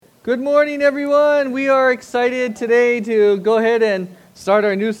Good morning, everyone. We are excited today to go ahead and start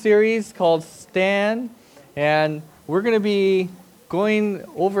our new series called Stand. And we're going to be going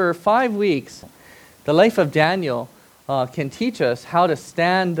over 5 weeks. The life of Daniel can teach us how to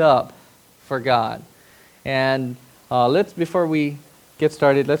stand up for God. And before we get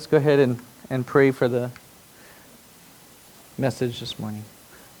started, let's go ahead and pray for the message this morning.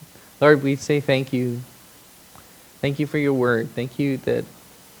 Lord, we say thank you. Thank you for your word. Thank you that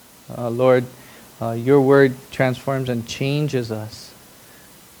Lord, your word transforms and changes us.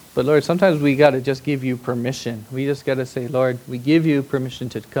 But Lord, sometimes we got to just give you permission. We just got to say, Lord, we give you permission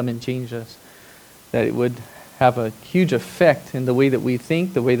to come and change us. That it would have a huge effect in the way that we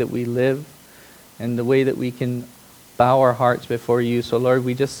think, the way that we live, and the way that we can bow our hearts before you. So Lord,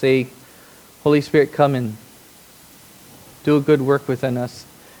 we just say, Holy Spirit, come and do a good work within us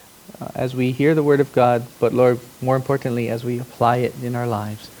as we hear the word of God. But Lord, more importantly, as we apply it in our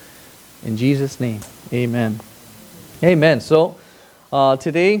lives. In Jesus' name, amen. Amen. So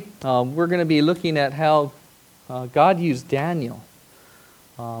today we're going to be looking at how God used Daniel.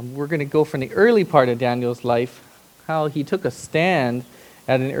 We're going to go from the early part of Daniel's life, how he took a stand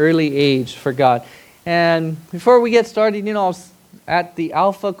at an early age for God. And before we get started, I was at the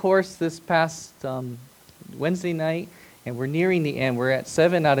Alpha course this past Wednesday night, and we're nearing the end. We're at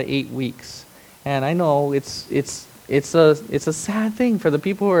 7 out of 8 weeks. And I know it's a sad thing for the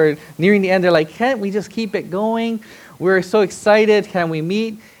people who are nearing the end. They're like, can't we just keep it going? We're so excited. Can we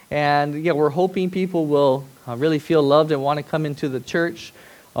meet? And we're hoping people will really feel loved and want to come into the church.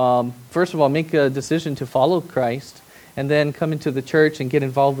 First of all, make a decision to follow Christ, and then come into the church and get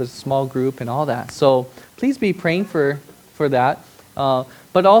involved with a small group and all that. So please be praying for that.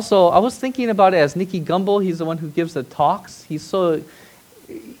 But also, I was thinking about it as Nicky Gumbel. He's the one who gives the talks. He's so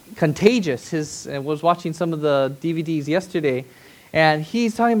contagious. I was watching some of the DVDs yesterday, and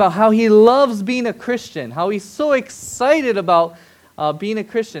he's talking about how he loves being a Christian, how he's so excited about being a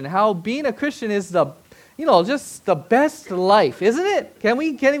Christian, how being a Christian is just the best life, isn't it? Can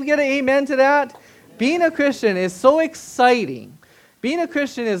we get an amen to that? Being a Christian is so exciting. Being a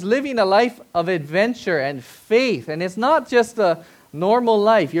Christian is living a life of adventure and faith, and it's not just a normal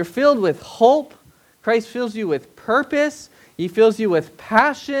life. You're filled with hope. Christ fills you with purpose. He fills you with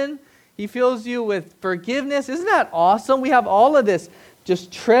passion. He fills you with forgiveness. Isn't that awesome? We have all of this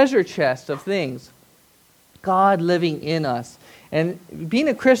just treasure chest of things. God living in us. And being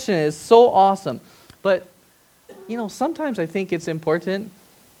a Christian is so awesome. But, sometimes I think it's important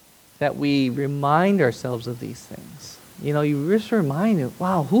that we remind ourselves of these things. You just remind you,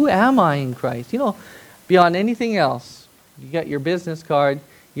 wow, who am I in Christ? Beyond anything else, you got your business card,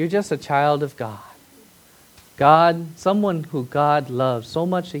 you're just a child of God. God, someone who God loves so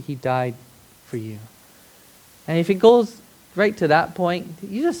much that he died for you. And if it goes right to that point,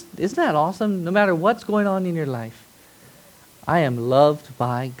 isn't that awesome? No matter what's going on in your life, I am loved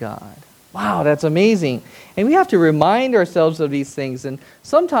by God. Wow, that's amazing. And we have to remind ourselves of these things. And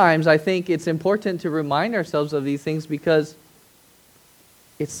sometimes I think it's important to remind ourselves of these things because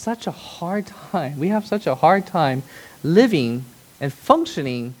it's such a hard time. We have such a hard time living and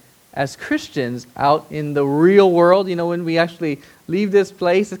functioning as Christians out in the real world. When we actually leave this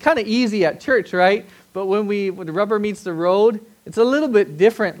place, it's kind of easy at church, right? But when the rubber meets the road, it's a little bit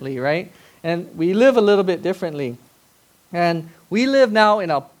differently, right? And we live a little bit differently. And we live now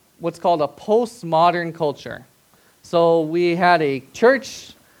in what's called a postmodern culture. So we had a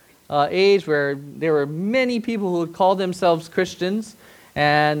church age where there were many people who would call themselves Christians,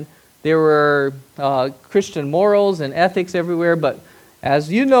 and there were Christian morals and ethics everywhere, but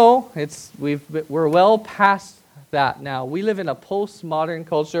as you know, we're well past that now. We live in a postmodern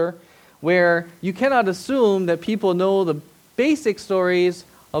culture where you cannot assume that people know the basic stories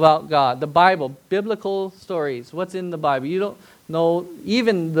about God, the Bible, biblical stories, what's in the Bible. You don't know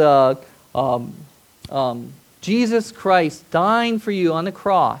even the Jesus Christ dying for you on the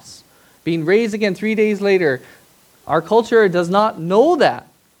cross, being raised again 3 days later. Our culture does not know that.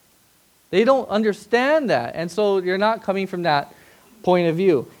 They don't understand that, and so you're not coming from that point of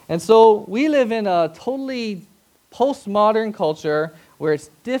view. And so we live in a totally postmodern culture where it's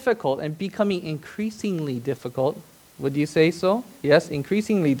difficult and becoming increasingly difficult. Would you say so? Yes,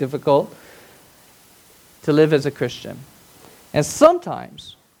 increasingly difficult to live as a Christian. And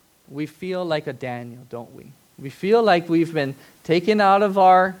sometimes we feel like a Daniel, don't we? We feel like we've been taken out of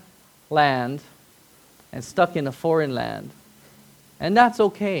our land and stuck in a foreign land. And that's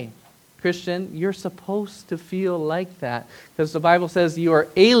okay. Christian, you're supposed to feel like that because the Bible says you are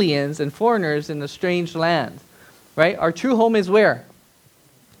aliens and foreigners in a strange land, right? Our true home is where?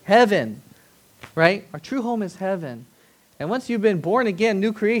 Heaven, right? Our true home is heaven. And once you've been born again,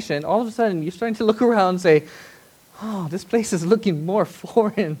 new creation, all of a sudden you're starting to look around and say, oh, this place is looking more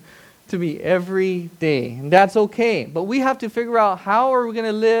foreign to me every day. And that's okay. But we have to figure out how are we going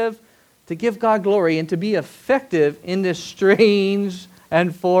to live to give God glory and to be effective in this strange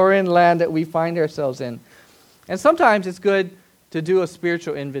and foreign land that we find ourselves in. And sometimes it's good to do a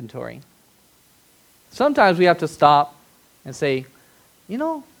spiritual inventory. Sometimes we have to stop and say,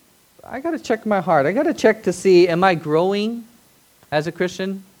 I got to check my heart. I got to check to see, am I growing as a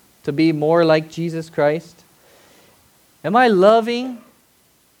Christian to be more like Jesus Christ? Am I loving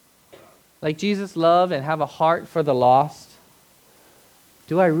like Jesus loved and have a heart for the lost?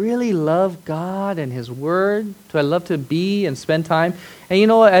 Do I really love God and His Word? Do I love to be and spend time?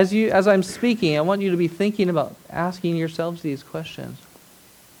 And as I'm speaking, I want you to be thinking about asking yourselves these questions.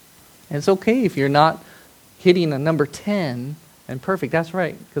 And it's okay if you're not hitting a number 10 and perfect. That's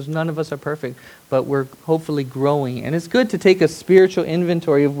right, because none of us are perfect, but we're hopefully growing. And it's good to take a spiritual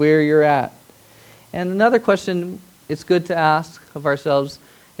inventory of where you're at. And another question it's good to ask of ourselves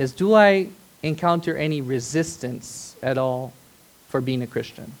is, do I encounter any resistance at all for being a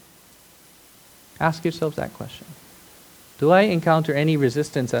Christian? Ask yourselves that question. Do I encounter any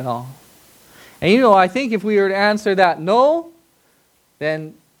resistance at all? And I think if we were to answer that no,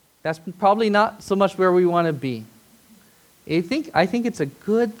 then that's probably not so much where we want to be. I think it's a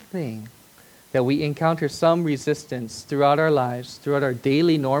good thing that we encounter some resistance throughout our lives, throughout our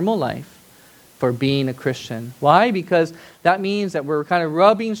daily normal life, for being a Christian. Why? Because that means that we're kind of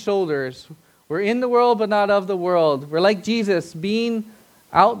rubbing shoulders. We're in the world, but not of the world. We're like Jesus, being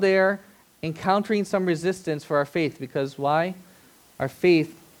out there, encountering some resistance for our faith. Because why? Our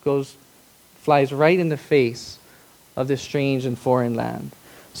faith flies right in the face of this strange and foreign land.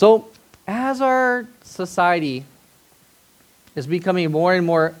 So, as our society is becoming more and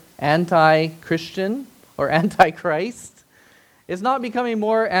more anti-Christian or anti-Christ, it's not becoming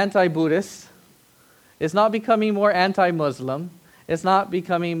more anti-Buddhist. It's not becoming more anti-Muslim. It's not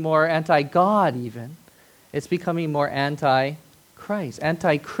becoming more anti-God even. It's becoming more anti-Christ,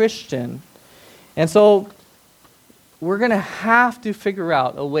 anti-Christian. And so we're going to have to figure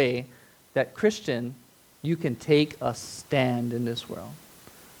out a way that Christian, you can take a stand in this world.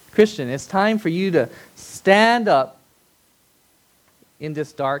 Christian, it's time for you to stand up in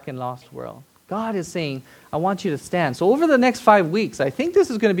this dark and lost world. God is saying, I want you to stand. So over the next 5 weeks, I think this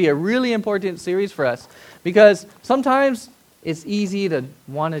is going to be a really important series for us, because sometimes it's easy to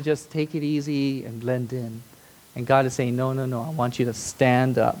want to just take it easy and blend in. And God is saying, no, I want you to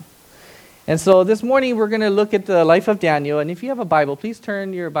stand up. And so this morning we're going to look at the life of Daniel. And if you have a Bible, please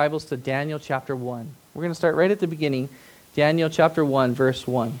turn your Bibles to Daniel chapter 1. We're going to start right at the beginning. Daniel chapter 1, verse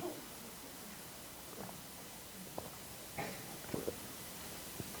 1.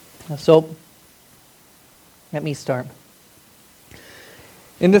 So, let me start.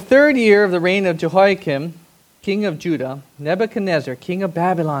 In the 3rd year of the reign of Jehoiakim, king of Judah, Nebuchadnezzar, king of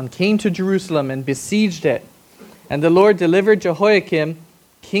Babylon, came to Jerusalem and besieged it. And the Lord delivered Jehoiakim,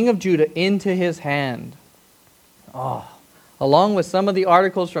 king of Judah, into his hand. Along with some of the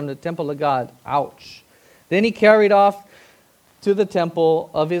articles from the temple of God. Ouch. Then he carried off to the temple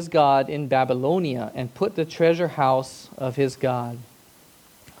of his God in Babylonia and put the treasure house of his God.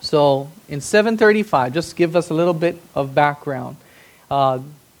 So, in 735, just give us a little bit of background.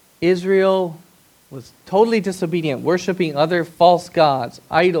 Israel was totally disobedient, worshiping other false gods,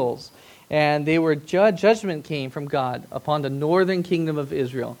 idols. And they were judgment came from God upon the northern kingdom of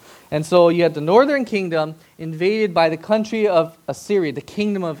Israel. And so you had the northern kingdom invaded by the country of Assyria, the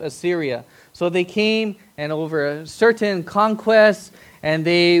kingdom of Assyria. So they came and over a certain conquest, and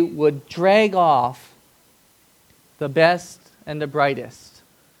they would drag off the best and the brightest.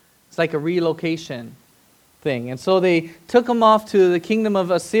 It's like a relocation thing. And so they took them off to the kingdom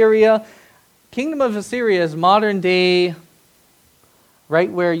of Assyria. Kingdom of Assyria is modern day, right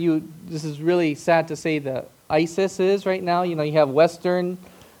where this is really sad to say, the ISIS is right now. You have western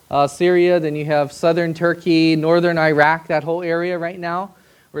Syria, then you have southern Turkey, northern Iraq, that whole area right now,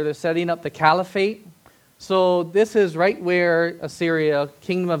 where they're setting up the caliphate. So this is right where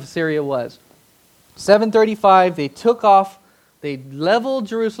kingdom of Assyria was. 735, they took off. They leveled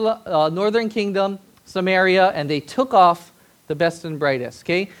Jerusalem, northern kingdom, Samaria, and they took off the best and brightest.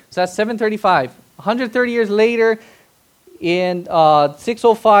 Okay, so that's 735. 130 years later, in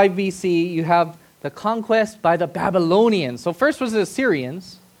 605 BC, you have the conquest by the Babylonians. So first was the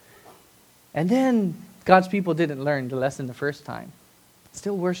Assyrians, and then God's people didn't learn the lesson the first time.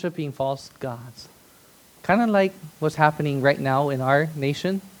 Still worshiping false gods. Kind of like what's happening right now in our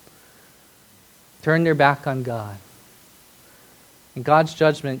nation. Turn their back on God. And God's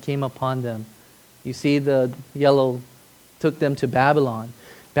judgment came upon them. You see the yellow took them to Babylon.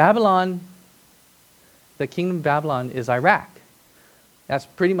 Babylon, the kingdom of Babylon is Iraq. That's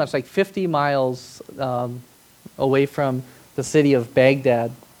pretty much like 50 miles away from the city of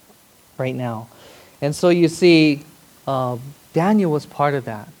Baghdad right now. And so you see, Daniel was part of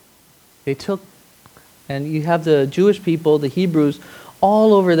that. They took, and you have the Jewish people, the Hebrews,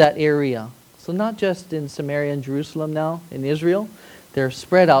 all over that area. So not just in Samaria and Jerusalem now, in Israel. They're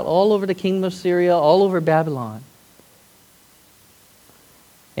spread out all over the kingdom of Syria, all over Babylon.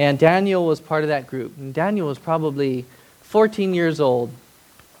 And Daniel was part of that group. And Daniel was probably 14 years old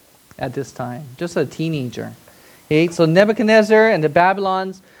at this time, just a teenager. Okay, so Nebuchadnezzar and the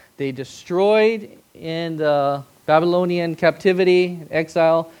Babylons, they destroyed in the Babylonian captivity,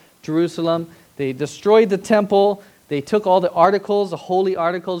 exile, Jerusalem. They destroyed the temple. They took all the articles, the holy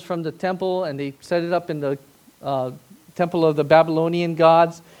articles from the temple, and they set it up in the temple of the Babylonian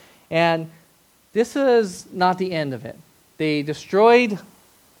gods. And this is not the end of it. They destroyed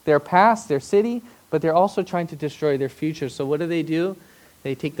their past, their city, but they're also trying to destroy their future. So what do?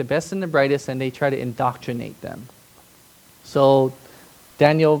 They take the best and the brightest and they try to indoctrinate them. So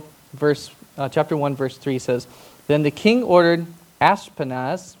Daniel chapter 1 verse 3 says, "Then the king ordered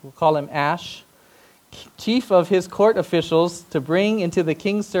Ashpenaz, we'll call him Ash, chief of his court officials, to bring into the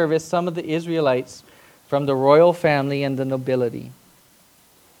king's service some of the Israelites from the royal family and the nobility.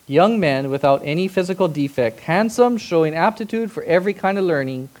 Young men without any physical defect, handsome, showing aptitude for every kind of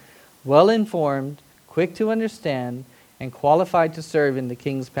learning, well-informed, quick to understand, and qualified to serve in the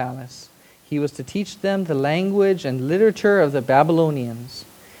king's palace. He was to teach them the language and literature of the Babylonians.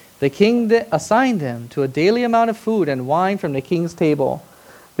 The king assigned them to a daily amount of food and wine from the king's table.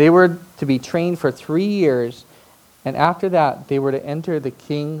 They were to be trained for 3 years, and after that they were to enter the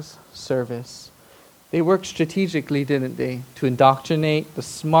king's service." They worked strategically, didn't they, to indoctrinate the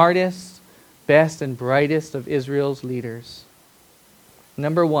smartest, best, and brightest of Israel's leaders.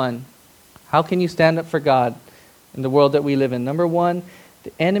 Number one, how can you stand up for God in the world that we live in? Number one,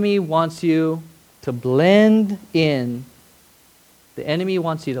 the enemy wants you to blend in. The enemy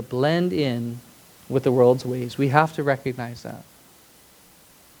wants you to blend in with the world's ways. We have to recognize that.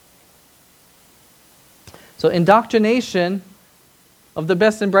 So indoctrination of the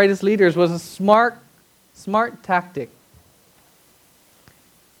best and brightest leaders was a smart tactic.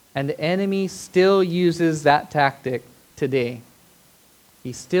 And the enemy still uses that tactic today.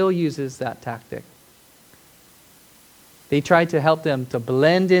 He still uses that tactic. They tried to help them to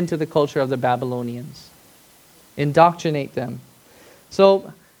blend into the culture of the Babylonians. Indoctrinate them.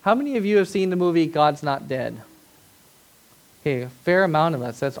 So, how many of you have seen the movie God's Not Dead? Okay, a fair amount of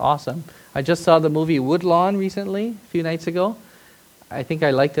us. That's awesome. I just saw the movie Woodlawn recently, a few nights ago. I think I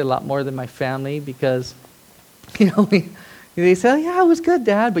liked it a lot more than my family because, they say, "Yeah, it was good,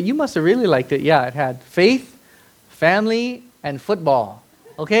 Dad, but you must have really liked it." Yeah, it had faith, family, and football.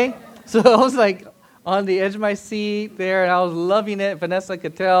 Okay? So I was like on the edge of my seat there, and I was loving it. Vanessa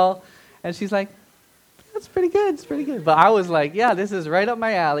could tell. And she's like, "That's pretty good, it's pretty good." But I was like, yeah, this is right up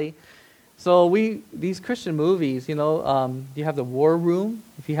my alley. So these Christian movies, you have the War Room.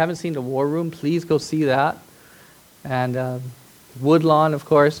 If you haven't seen the War Room, please go see that. And Woodlawn, of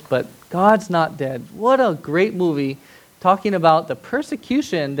course, but God's Not Dead. What a great movie talking about the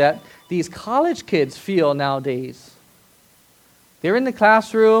persecution that these college kids feel nowadays. They're in the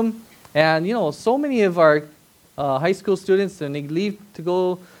classroom, and so many of our high school students, when they leave to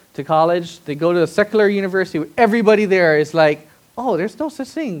go to college, they go to a secular university where everybody there is like, "Oh, there's no such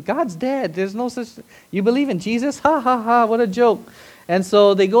thing. God's dead. There's no such thing. You believe in Jesus? Ha, ha, ha, what a joke." And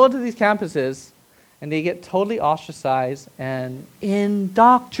so they go to these campuses, and they get totally ostracized and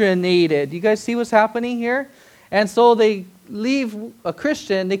indoctrinated. You guys see what's happening here? And so they leave a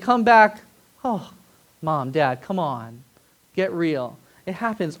Christian, they come back, "Oh, Mom, Dad, come on. Get real." It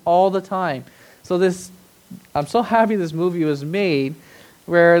happens all the time. So I'm so happy this movie was made,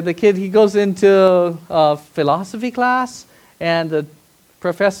 where the kid, he goes into a philosophy class, and the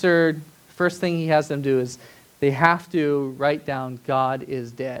professor, first thing he has them do is they have to write down God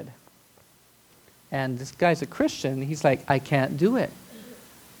is dead. And this guy's a Christian. He's like, "I can't do it."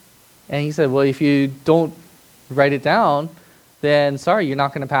 And he said, "Well, if you don't write it down, then sorry, you're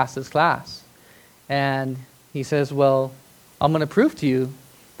not going to pass this class." And he says, "Well, I'm going to prove to you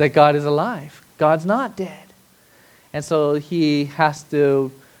that God is alive. God's not dead." And so he has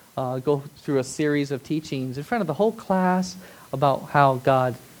to go through a series of teachings in front of the whole class about how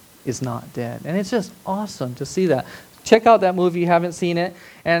God is not dead. And it's just awesome to see that. Check out that movie if you haven't seen it.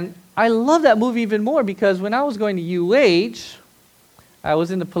 And I love that movie even more because when I was going to UH, I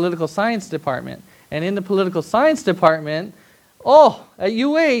was in the political science department. And in the political science department, at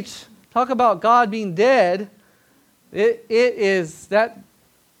UH, talk about God being dead. There's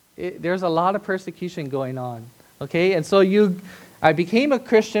a lot of persecution going on. Okay, and so I became a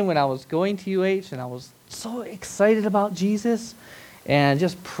Christian when I was going to UH, and I was so excited about Jesus, and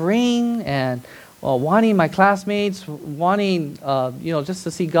just praying and wanting my classmates, wanting just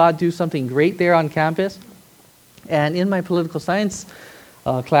to see God do something great there on campus. And in my political science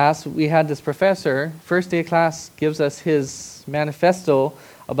class, we had this professor. First day of class gives us his manifesto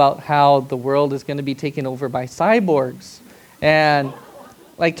about how the world is going to be taken over by cyborgs, and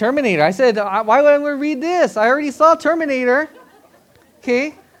like Terminator. I said, why would I read this? I already saw Terminator.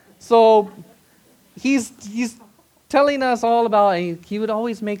 Okay, so he's telling us all about, he would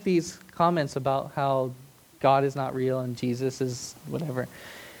always make these comments about how God is not real and Jesus is whatever.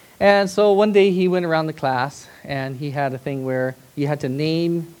 And so one day he went around the class and he had a thing where you had to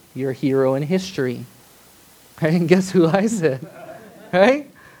name your hero in history. Right? And guess who I said? Right?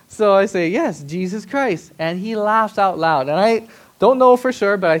 So I say, yes, Jesus Christ. And he laughs out loud. And I don't know for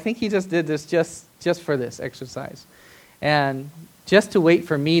sure, but I think he just did this just for this exercise. And just to wait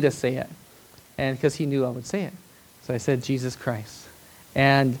for me to say it. And because he knew I would say it. So I said, Jesus Christ.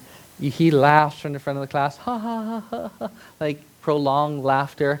 And he laughs from the front of the class, ha, ha, ha, ha, ha, like prolonged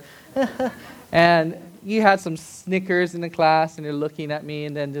laughter. And you had some snickers in the class, and they're looking at me,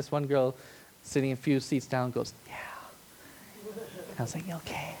 and then this one girl sitting a few seats down goes, yeah. I was like,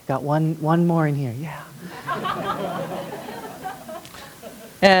 okay, got one more in here, yeah.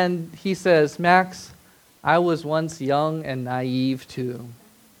 And he says, Max, I was once young and naive too.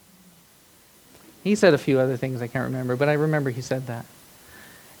 He said a few other things I can't remember, but I remember he said that.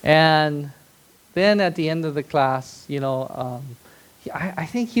 And then at the end of the class, I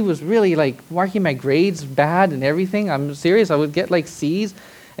think he was really like marking my grades bad and everything. I'm serious. I would get like C's,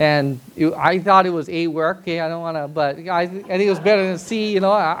 and I thought it was A work. Okay, I don't want to, but I think it was better than C.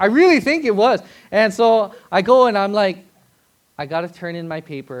 I really think it was. And so I go and I'm like, I got to turn in my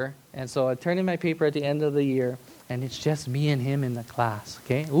paper. And so I turn in my paper at the end of the year, and it's just me and him in the class.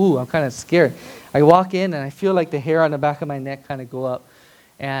 Okay, ooh, I'm kind of scared. I walk in and I feel like the hair on the back of my neck kind of go up.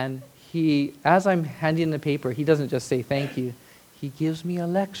 And as I'm handing the paper, he doesn't just say thank you. He gives me a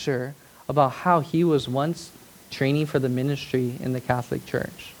lecture about how he was once training for the ministry in the Catholic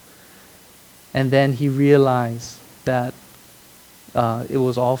Church. And then he realized that it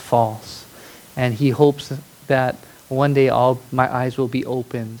was all false. And he hopes that one day all my eyes will be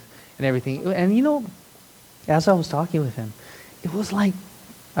opened and everything. And as I was talking with him, it was like,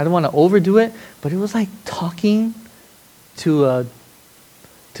 I don't want to overdo it, but it was like talking to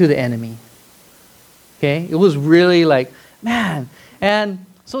the enemy. Okay? It was really like, man. And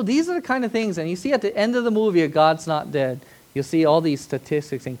so these are the kind of things, and you see at the end of the movie, God's Not Dead, you'll see all these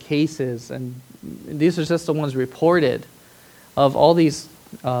statistics and cases, and these are just the ones reported of all these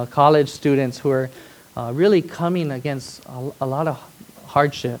college students who are really coming against a lot of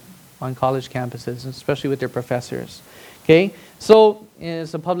hardship on college campuses, especially with their professors. Okay? So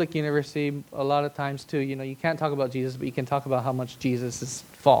it's a public university, a lot of times too, you can't talk about Jesus, but you can talk about how much Jesus is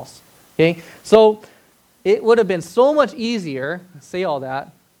false. Okay? So it would have been so much easier, say all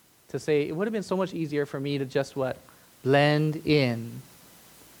that, to say it would have been so much easier for me to just blend in.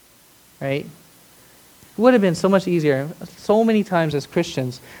 Right? It would have been so much easier. So many times as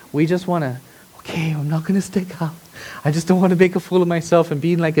Christians, we just want to, okay, I'm not going to stick out. I just don't want to make a fool of myself and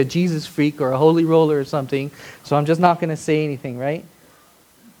be like a Jesus freak or a holy roller or something, so I'm just not going to say anything, right?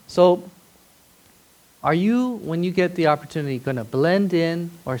 So, are you, when you get the opportunity, going to blend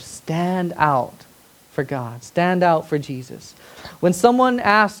in or stand out for God? Stand out for Jesus. When someone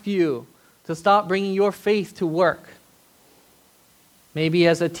asks you to stop bringing your faith to work, maybe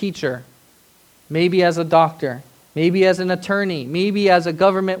as a teacher, maybe as a doctor, maybe as an attorney, maybe as a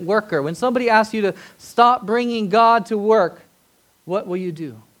government worker. When somebody asks you to stop bringing God to work, what will you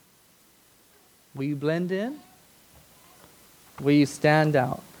do? Will you blend in? Will you stand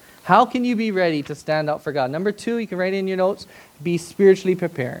out? How can you be ready to stand out for God? Number 2, you can write in your notes, be spiritually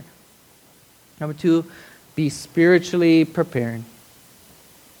prepared. Number 2, be spiritually prepared.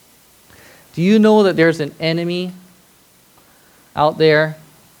 Do you know that there's an enemy out there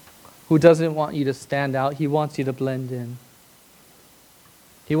who doesn't want you to stand out? He wants you to blend in.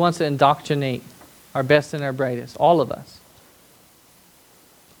 He wants to indoctrinate our best and our brightest, all of us.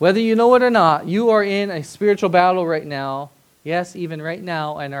 Whether you know it or not, you are in a spiritual battle right now. Yes, even right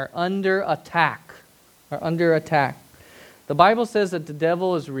now, and are under attack. The Bible says that the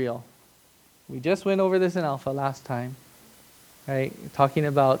devil is real. We just went over this in Alpha last time. Right? Talking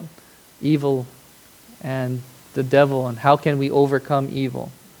about evil and the devil and how can we overcome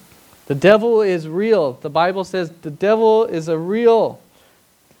evil. The devil is real. The Bible says the devil is a real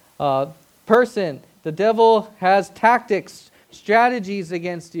person. The devil has tactics, strategies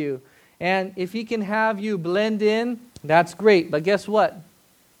against you. And if he can have you blend in, that's great. But guess what?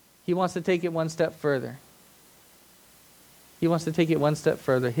 He wants to take it one step further. He wants to take it one step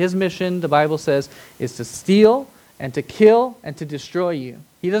further. His mission, the Bible says, is to steal and to kill and to destroy you.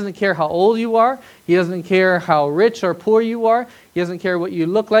 He doesn't care how old you are. He doesn't care how rich or poor you are. He doesn't care what you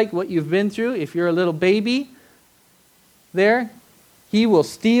look like, what you've been through. If you're a little baby there, he will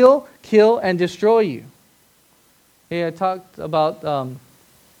steal, kill, and destroy you. Hey, I talked about,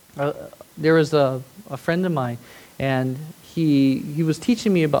 there was a friend of mine, and he was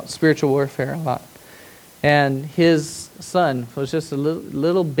teaching me about spiritual warfare a lot. And his son was just a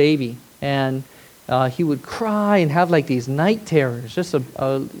little baby, and he would cry and have like these night terrors, just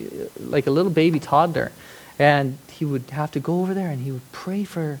like a little baby toddler. And he would have to go over there and he would pray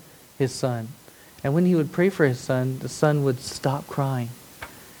for his son. And when he would pray for his son, the son would stop crying.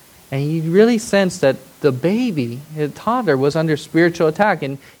 And he really sensed that the baby, his toddler, was under spiritual attack.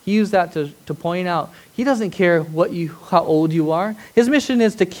 And he used that to point out, he doesn't care how old you are. His mission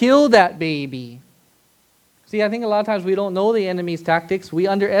is to kill that baby. See, I think a lot of times we don't know the enemy's tactics. We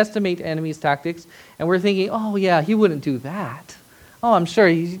underestimate the enemy's tactics. And we're thinking, oh yeah, he wouldn't do that. Oh, I'm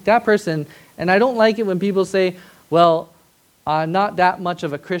sure that person. And I don't like it when people say, well, I'm not that much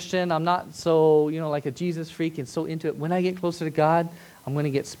of a Christian. I'm not so, like a Jesus freak and so into it. When I get closer to God, I'm going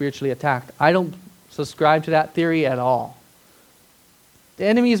to get spiritually attacked. I don't subscribe to that theory at all. The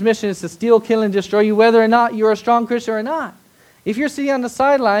enemy's mission is to steal, kill, and destroy you, whether or not you're a strong Christian or not. If you're sitting on the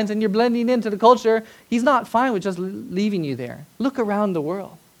sidelines and you're blending into the culture, he's not fine with just leaving you there. Look around the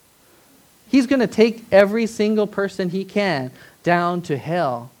world. He's going to take every single person he can down to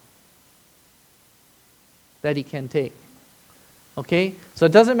hell that he can take. Okay? So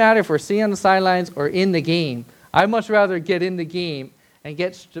it doesn't matter if we're sitting on the sidelines or in the game. I'd much rather get in the game and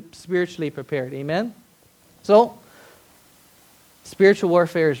get spiritually prepared. Amen? So, spiritual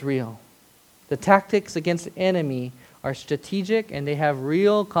warfare is real. The tactics against the enemy are strategic and they have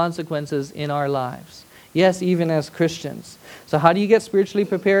real consequences in our lives. Yes, even as Christians. So how do you get spiritually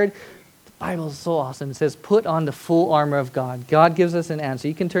prepared? The Bible is so awesome. It says, put on the full armor of God. God gives us an answer.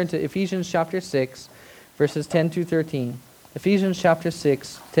 You can turn to Ephesians chapter 6, verses 10 through 13. Ephesians chapter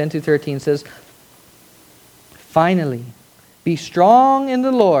 6, 10 through 13 says, finally, be strong in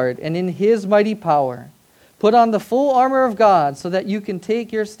the Lord and in His mighty power. Put on the full armor of God so that you can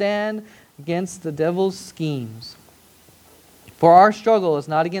take your stand against the devil's schemes. For our struggle is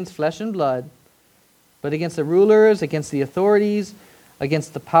not against flesh and blood, but against the rulers, against the authorities,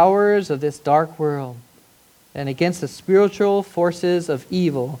 against the powers of this dark world, and against the spiritual forces of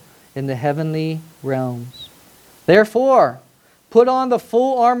evil in the heavenly realms. Therefore, put on the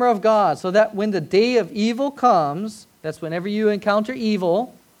full armor of God, so that when the day of evil comes, that's whenever you encounter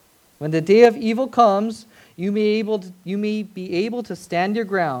evil, when the day of evil comes, you may be able to stand your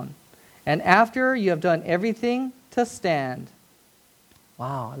ground. And after you have done everything to stand.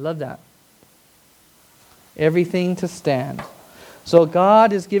 Wow, I love that. Everything to stand. So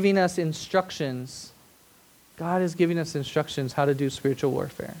God is giving us instructions. God is giving us instructions how to do spiritual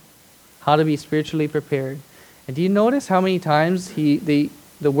warfare. How to be spiritually prepared. And do you notice how many times the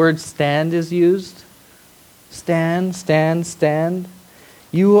word stand is used? Stand, stand, stand.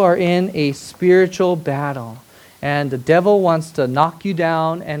 You are in a spiritual battle. And the devil wants to knock you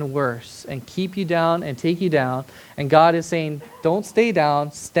down and worse, and keep you down and take you down. And God is saying, don't stay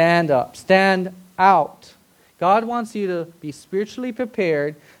down, stand up, stand out. God wants you to be spiritually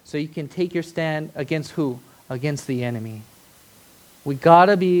prepared so you can take your stand against who? Against the enemy. We got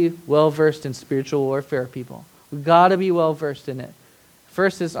to be well-versed in spiritual warfare, people. We got to be well-versed in it.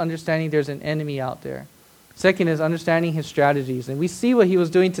 First is understanding there's an enemy out there. Second is understanding his strategies. And we see what he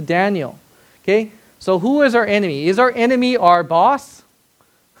was doing to Daniel. Okay? So who is our enemy? Is our enemy our boss?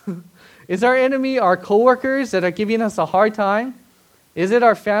 Is our enemy our coworkers that are giving us a hard time? Is it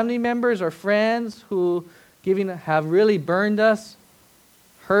our family members or friends who have really burned us,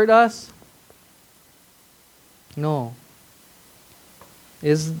 hurt us? No.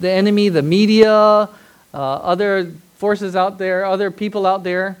 Is the enemy the media, other forces out there, other people out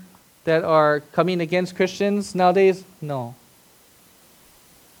there that are coming against Christians nowadays? No.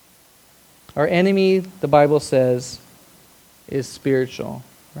 Our enemy, the Bible says, is spiritual,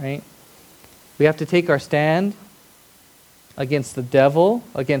 right? We have to take our stand against the devil,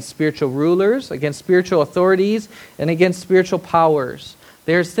 against spiritual rulers, against spiritual authorities, and against spiritual powers.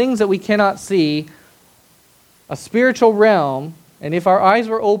 There's things that we cannot see, a spiritual realm, and if our eyes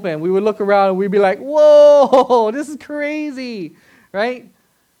were open, we would look around and we'd be like, whoa, this is crazy, right?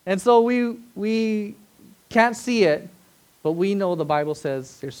 And so we can't see it, but we know the Bible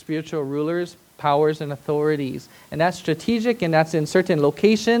says there's spiritual rulers, powers and authorities. And that's strategic, and that's in certain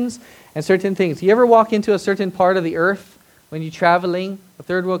locations and certain things. You ever walk into a certain part of the earth when you're traveling, a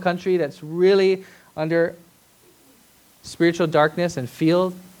third world country that's really under spiritual darkness, and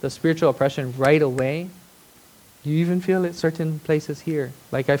feel the spiritual oppression right away? You even feel it certain places here.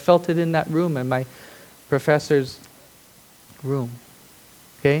 Like I felt it in that room, in my professor's room.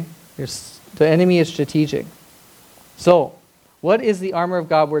 Okay? The enemy is strategic. So, what is the armor of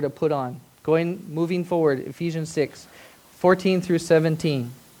God we're to put on? Moving forward, Ephesians 6, 14 through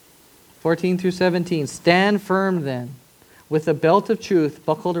 17. 14 through 17. Stand firm then, with the belt of truth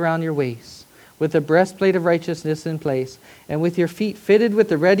buckled around your waist, with the breastplate of righteousness in place, and with your feet fitted with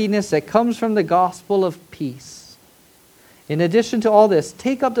the readiness that comes from the gospel of peace. In addition to all this,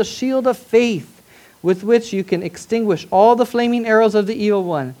 take up the shield of faith, with which you can extinguish all the flaming arrows of the evil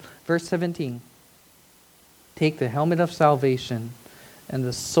one. Verse 17. Take the helmet of salvation and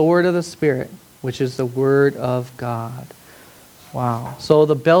the sword of the Spirit, which is the word of God. Wow. So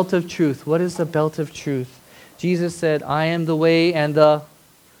the belt of truth. What is the belt of truth? Jesus said, I am the way and the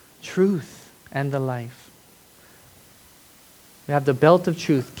truth and the life. You have the belt of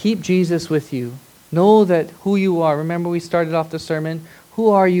truth. Keep Jesus with you. Know that who you are. Remember we started off the sermon. Who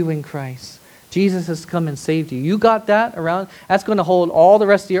are you in Christ? Jesus has come and saved you. You got that around? That's going to hold all the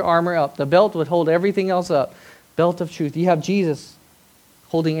rest of your armor up. The belt would hold everything else up. Belt of truth. You have Jesus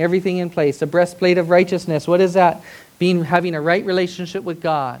holding everything in place. The breastplate of righteousness. What is that? Having a right relationship with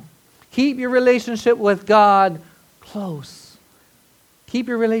God. Keep your relationship with God close. Keep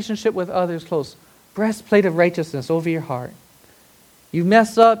your relationship with others close. Breastplate of righteousness over your heart. You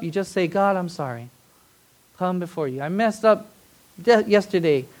mess up, you just say, God, I'm sorry. Come before you. I messed up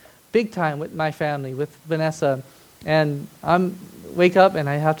yesterday, big time with my family, with Vanessa. And I wake up and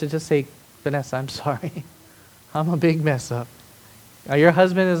I have to just say, Vanessa, I'm sorry. I'm a big mess up. Your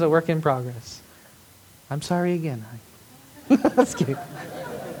husband is a work in progress. I'm sorry again. That's cute.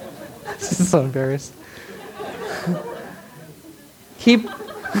 This is so embarrassed. Keep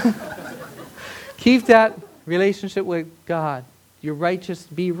that relationship with God. You're righteous.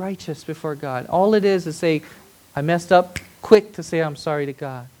 Be righteous before God. All it is say, I messed up. Quick to say I'm sorry to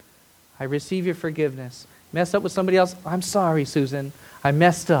God. I receive your forgiveness. Messed up with somebody else. I'm sorry, Susan. I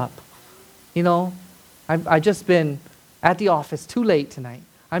messed up. You know, I've just been at the office too late tonight.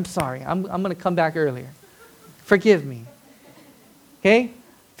 I'm sorry. I'm going to come back earlier. Forgive me. Okay?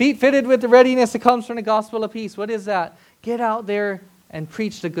 Feet fitted with the readiness that comes from the gospel of peace. What is that? Get out there and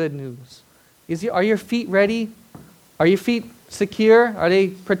preach the good news. Are your feet ready? Are your feet secure? Are they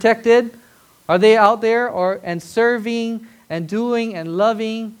protected? Are they out there and serving and doing and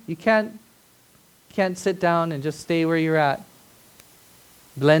loving? You can't sit down and just stay where you're at.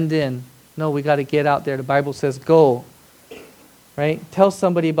 Blend in. No, we got to get out there. The Bible says go. Right? Tell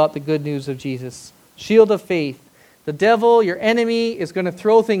somebody about the good news of Jesus. Shield of faith. The devil, your enemy, is going to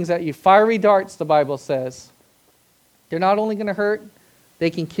throw things at you. Fiery darts, the Bible says. They're not only going to hurt, they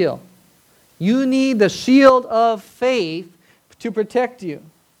can kill. You need the shield of faith to protect you.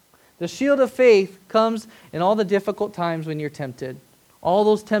 The shield of faith comes in all the difficult times when you're tempted. All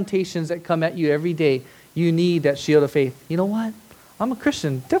those temptations that come at you every day, you need that shield of faith. You know what? I'm a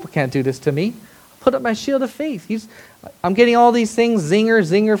Christian. The devil can't do this to me. Put up my shield of faith. I'm getting all these things,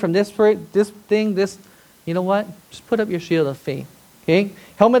 zinger from this thing. You know what? Just put up your shield of faith. Okay?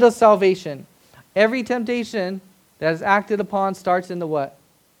 Helmet of salvation. Every temptation that is acted upon starts in the what?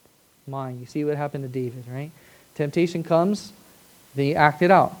 Mind. You see what happened to David, right? Temptation comes, then you act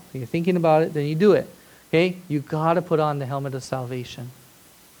it out. So you're thinking about it, then you do it. Okay? You got to put on the helmet of salvation.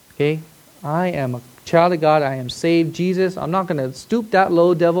 Okay? I am a child of God. I am saved. Jesus, I'm not going to stoop that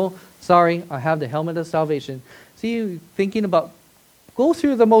low, devil. Sorry, I have the helmet of salvation. See, you thinking about, go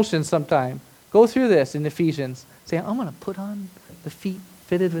through the motions sometime. Go through this in Ephesians. Say, I'm going to put on the feet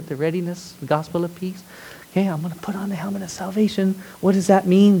fitted with the readiness, the gospel of peace. Okay, I'm going to put on the helmet of salvation. What does that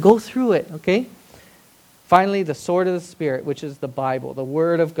mean? Go through it, okay? Finally, the sword of the Spirit, which is the Bible, the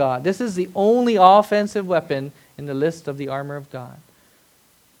Word of God. This is the only offensive weapon in the list of the armor of God.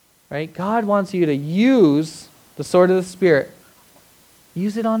 Right? God wants you to use the sword of the Spirit.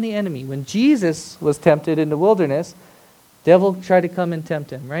 Use it on the enemy. When Jesus was tempted in the wilderness, devil tried to come and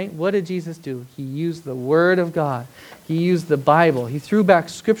tempt him, right? What did Jesus do? He used the Word of God. He used the Bible. He threw back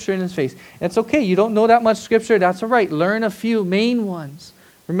Scripture in his face. It's okay. You don't know that much Scripture. That's all right. Learn a few main ones.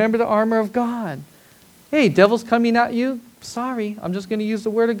 Remember the armor of God. Hey, devil's coming at you. Sorry. I'm just going to use the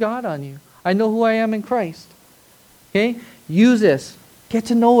Word of God on you. I know who I am in Christ. Okay? Use this. Get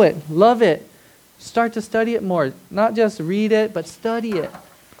to know it. Love it. Start to study it more. Not just read it, but study it.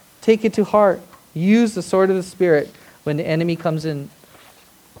 Take it to heart. Use the sword of the Spirit when the enemy comes in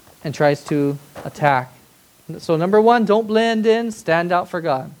and tries to attack. So number 1, don't blend in, stand out for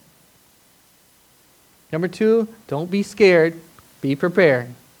God. Number 2, don't be scared, be prepared.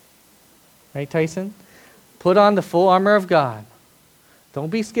 Right, Tyson? Put on the full armor of God. Don't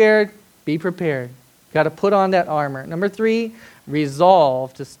be scared, be prepared. Got to put on that armor. Number 3,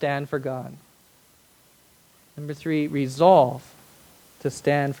 resolve to stand for God. Number 3, resolve to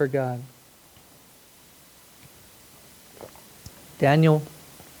stand for God. Daniel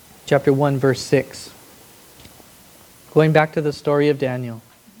chapter 1, verse 6. Going back to the story of Daniel.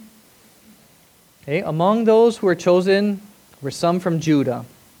 Okay, among those who were chosen were some from Judah.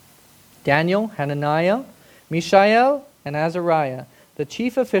 Daniel, Hananiah, Mishael, and Azariah. The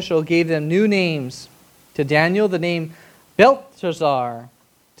chief official gave them new names. To Daniel, the name Belteshazzar.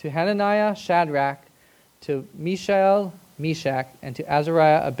 To Hananiah, Shadrach. To Mishael, Meshach. And to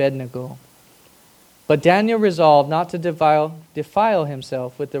Azariah, Abednego. But Daniel resolved not to defile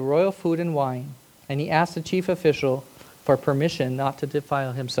himself with the royal food and wine. And he asked the chief official for permission not to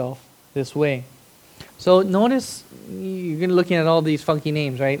defile himself this way. So notice, you're looking at all these funky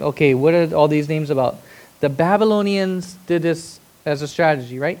names, right? Okay, what are all these names about? The Babylonians did this as a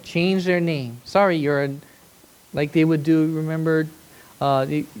strategy, right? Change their name. Sorry, like they would do, remember,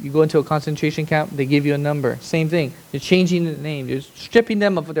 you go into a concentration camp, they give you a number. Same thing. You're changing the name. You're stripping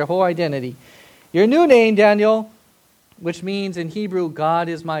them of their whole identity. Your new name, Daniel, which means in Hebrew, God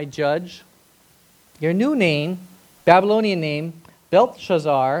is my judge. Your new name, Babylonian name,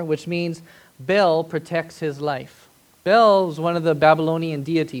 Belteshazzar, which means Bel protects his life. Bel is one of the Babylonian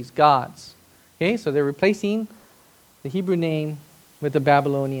deities, gods. Okay, so they're replacing the Hebrew name with the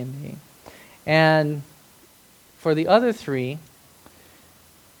Babylonian name. And for the other 3,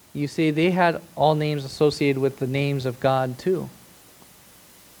 you see they had all names associated with the names of God too.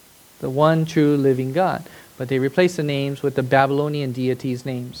 The one true living God. But they replaced the names with the Babylonian deities'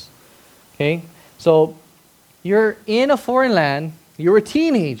 names. Okay, so you're in a foreign land, you're a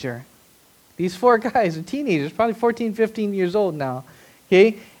teenager. These 4 guys are teenagers, probably 14, 15 years old now.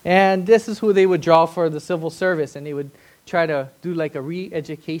 Okay? And this is who they would draw for the civil service. And they would try to do like a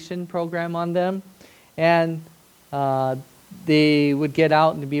re-education program on them. And they would get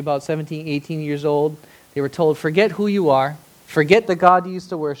out and be about 17, 18 years old. They were told, forget who you are. Forget the God you used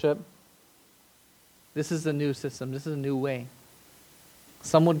to worship. This is the new system. This is a new way.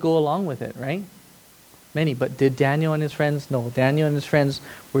 Some would go along with it, right? Many. But did Daniel and his friends? No. Daniel and his friends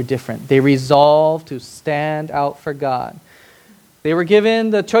were different. They resolved to stand out for God. They were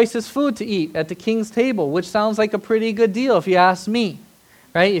given the choicest food to eat at the king's table, which sounds like a pretty good deal if you ask me.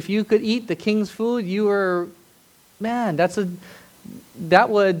 Right? If you could eat the king's food, you were, man, that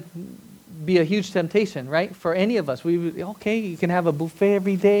would be a huge temptation, right? For any of us. We would, okay, you can have a buffet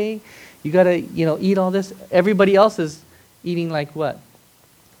every day. You got to, eat all this. Everybody else is eating like what?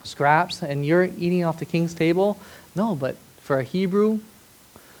 Scraps, and you're eating off the king's table? No, but for a Hebrew,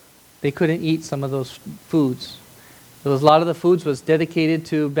 they couldn't eat some of those foods. A lot of the foods was dedicated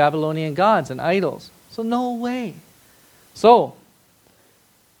to Babylonian gods and idols. So no way. So,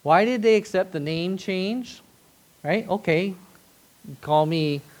 why did they accept the name change? Right? Okay, call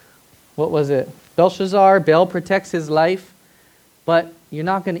me, what was it? Belshazzar, Bel protects his life, but you're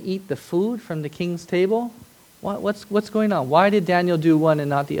not going to eat the food from the king's table? What's going on? Why did Daniel do one and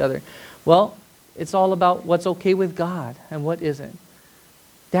not the other? Well, it's all about what's okay with God and what isn't.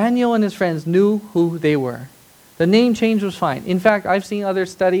 Daniel and his friends knew who they were. The name change was fine. In fact, I've seen other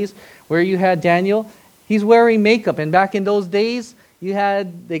studies where you had Daniel, he's wearing makeup, and back in those days, you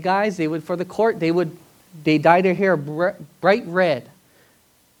had the guys, for the court, they dye their hair bright red.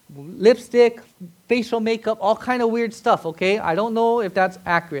 Lipstick, facial makeup, all kind of weird stuff, okay? I don't know if that's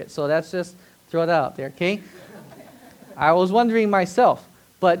accurate, so that's just throw that out there, okay? I was wondering myself,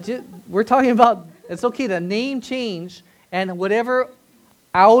 but we're talking about, it's okay, the name change, and whatever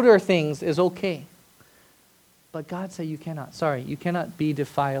outer things is okay. But God said you cannot be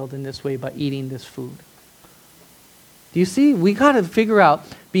defiled in this way by eating this food. Do you see? We got to figure out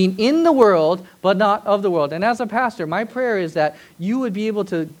being in the world, but not of the world. And as a pastor, my prayer is that you would be able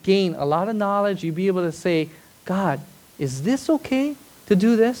to gain a lot of knowledge. You'd be able to say, God, is this okay to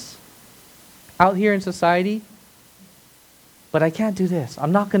do this out here in society? But I can't do this.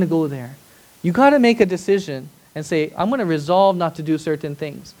 I'm not going to go there. You got to make a decision and say, I'm going to resolve not to do certain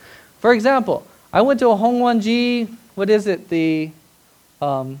things. For example, I went to a Hongwanji, what is it, the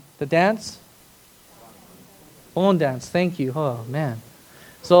dance? Bone dance, thank you. Oh, man.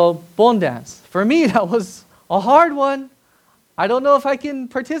 So, bone dance. For me, that was a hard one. I don't know if I can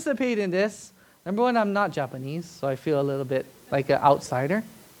participate in this. Number one, I'm not Japanese, so I feel a little bit like an outsider.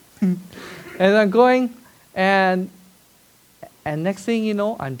 And I'm going, and And next thing you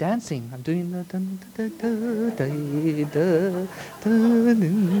know, I'm dancing. I'm doing the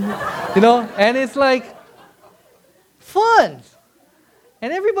and it's like fun.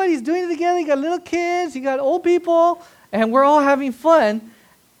 And everybody's doing it together. You got little kids, you got old people, and we're all having fun.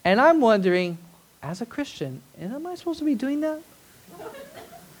 And I'm wondering, as a Christian, am I supposed to be doing that?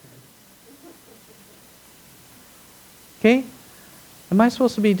 Okay? Am I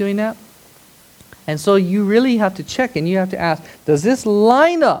supposed to be doing that? And so you really have to check and you have to ask, does this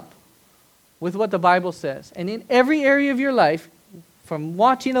line up with what the Bible says? And in every area of your life, from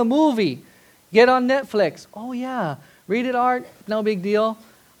watching a movie, get on Netflix, oh yeah, rated R, no big deal.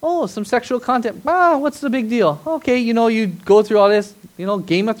 Oh, some sexual content, what's the big deal? Okay, you go through all this,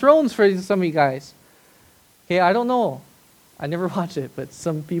 Game of Thrones for some of you guys. Okay, I don't know. I never watched it, but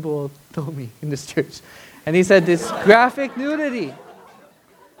some people told me in this church. And he said this graphic nudity.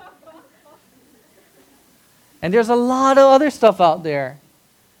 And there's a lot of other stuff out there.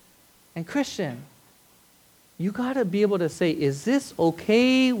 And Christian, you got to be able to say, is this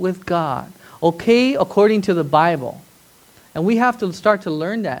okay with God? Okay according to the Bible? And we have to start to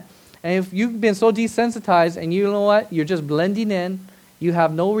learn that. And if you've been so desensitized and you know what? You're just blending in. You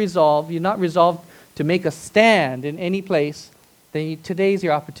have no resolve. You're not resolved to make a stand in any place. Then today's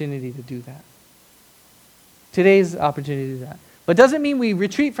your opportunity to do that. Today's the opportunity to do that. But it doesn't mean we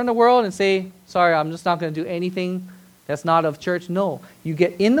retreat from the world and say, sorry, I'm just not going to do anything that's not of church. No. You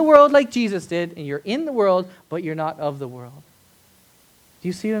get in the world like Jesus did, and you're in the world, but you're not of the world. Do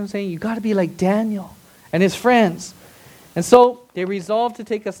you see what I'm saying? You got to be like Daniel and his friends. And so they resolved to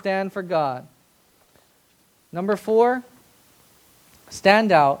take a stand for God. Number 4,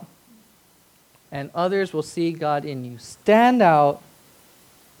 stand out, and others will see God in you. Stand out,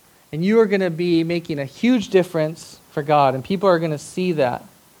 and you are going to be making a huge difference for God, and people are going to see that.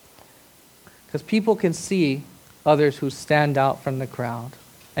 Because people can see others who stand out from the crowd.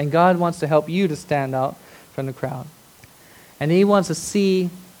 And God wants to help you to stand out from the crowd. And He wants to see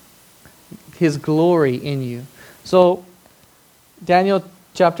His glory in you. So, Daniel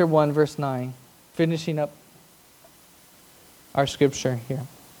chapter 1, verse 9, finishing up our scripture here.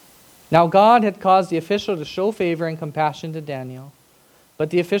 Now God had caused the official to show favor and compassion to Daniel. But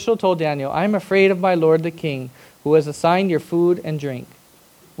the official told Daniel, I am afraid of my lord the king, who has assigned your food and drink.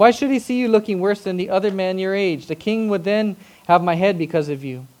 Why should he see you looking worse than the other men your age? The king would then have my head because of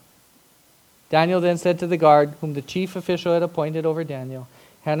you. Daniel then said to the guard, whom the chief official had appointed over Daniel,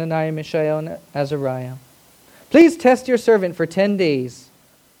 Hananiah, Mishael, and Azariah, please test your servant for 10 days.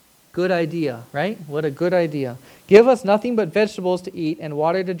 Good idea, right? What a good idea. Give us nothing but vegetables to eat and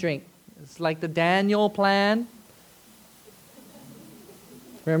water to drink. It's like the Daniel plan.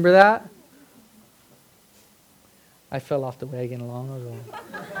 Remember that? I fell off the wagon long ago.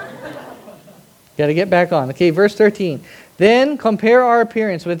 Got to get back on. Okay, verse 13. Then compare our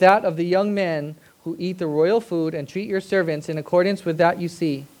appearance with that of the young men who eat the royal food and treat your servants in accordance with that you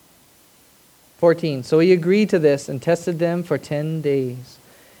see. 14. So he agreed to this and tested them for 10 days.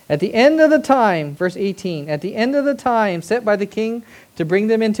 At the end of the time, verse 18, at the end of the time set by the king to bring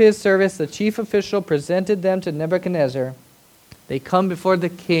them into his service, the chief official presented them to Nebuchadnezzar. They come before the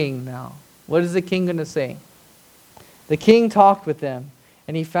king now. What is the king going to say? The king talked with them,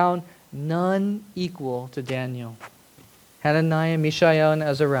 and he found none equal to Daniel, Hananiah, Mishael, and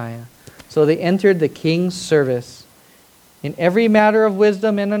Azariah. So they entered the king's service. In every matter of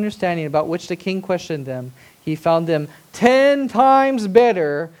wisdom and understanding about which the king questioned them, he found them 10 times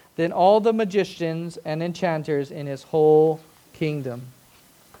better than all the magicians and enchanters in his whole kingdom.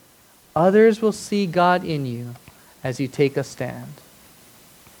 Others will see God in you as you take a stand.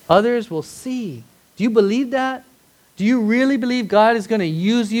 Others will see. Do you believe that? Do you really believe God is going to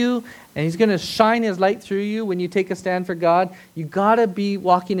use you and He's going to shine His light through you when you take a stand for God? You got to be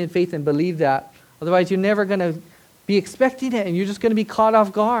walking in faith and believe that. Otherwise, you're never going to be expecting it and you're just going to be caught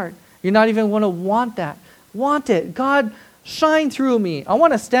off guard. You're not even going to want that. Want it. God, shine through me. I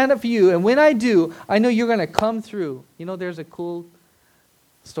want to stand up for you. And when I do, I know you're going to come through. You know, there's a cool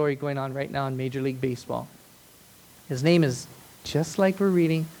story going on right now in Major League Baseball. His name is, just like we're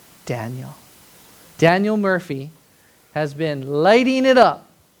reading, Daniel. Daniel Murphy has been lighting it up.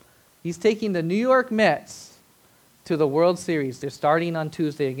 He's taking the New York Mets to the World Series. They're starting on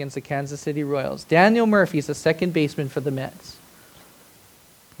Tuesday against the Kansas City Royals. Daniel Murphy is the second baseman for the Mets.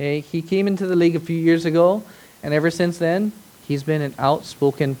 Okay, he came into the league a few years ago, and ever since then, he's been an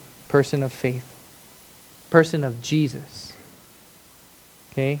outspoken person of faith, person of Jesus.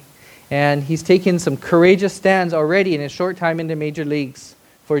 Okay, and he's taken some courageous stands already in his short time in the major leagues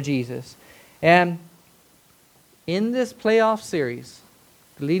for Jesus. And in this playoff series,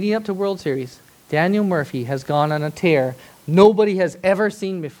 leading up to World Series, Daniel Murphy has gone on a tear nobody has ever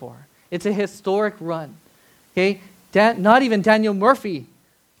seen before. It's a historic run. Okay? Not even Daniel Murphy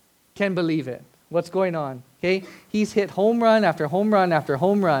can believe it. What's going on? Okay? He's hit home run after home run after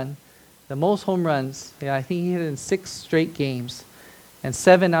home run. The most home runs, I think he hit in 6 straight games. And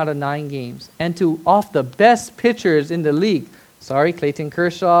 7 out of 9 games. And off the best pitchers in the league. Clayton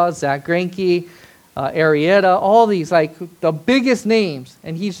Kershaw, Zach Greinke, Arrieta, all these, like the biggest names.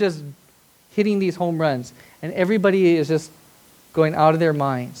 And he's just hitting these home runs. And everybody is just going out of their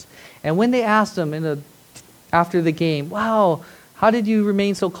minds. And when they asked him after the game, wow, how did you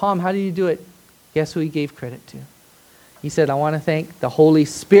remain so calm? How did you do it? Guess who he gave credit to? He said, I want to thank the Holy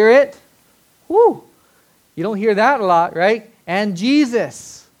Spirit. Woo! You don't hear that a lot, right? And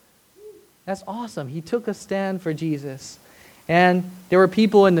Jesus. That's awesome. He took a stand for Jesus. And there were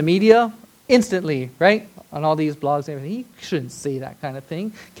people in the media instantly, right? On all these blogs and everything. He shouldn't say that kind of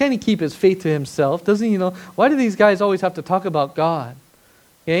thing. Can he keep his faith to himself? Doesn't he know? Why do these guys always have to talk about God?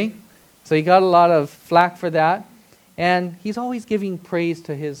 Okay? So he got a lot of flack for that. And he's always giving praise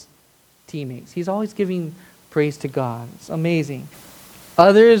to his teammates. He's always giving praise to God. It's amazing.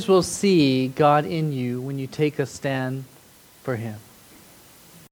 Others will see God in you when you take a stand for Him.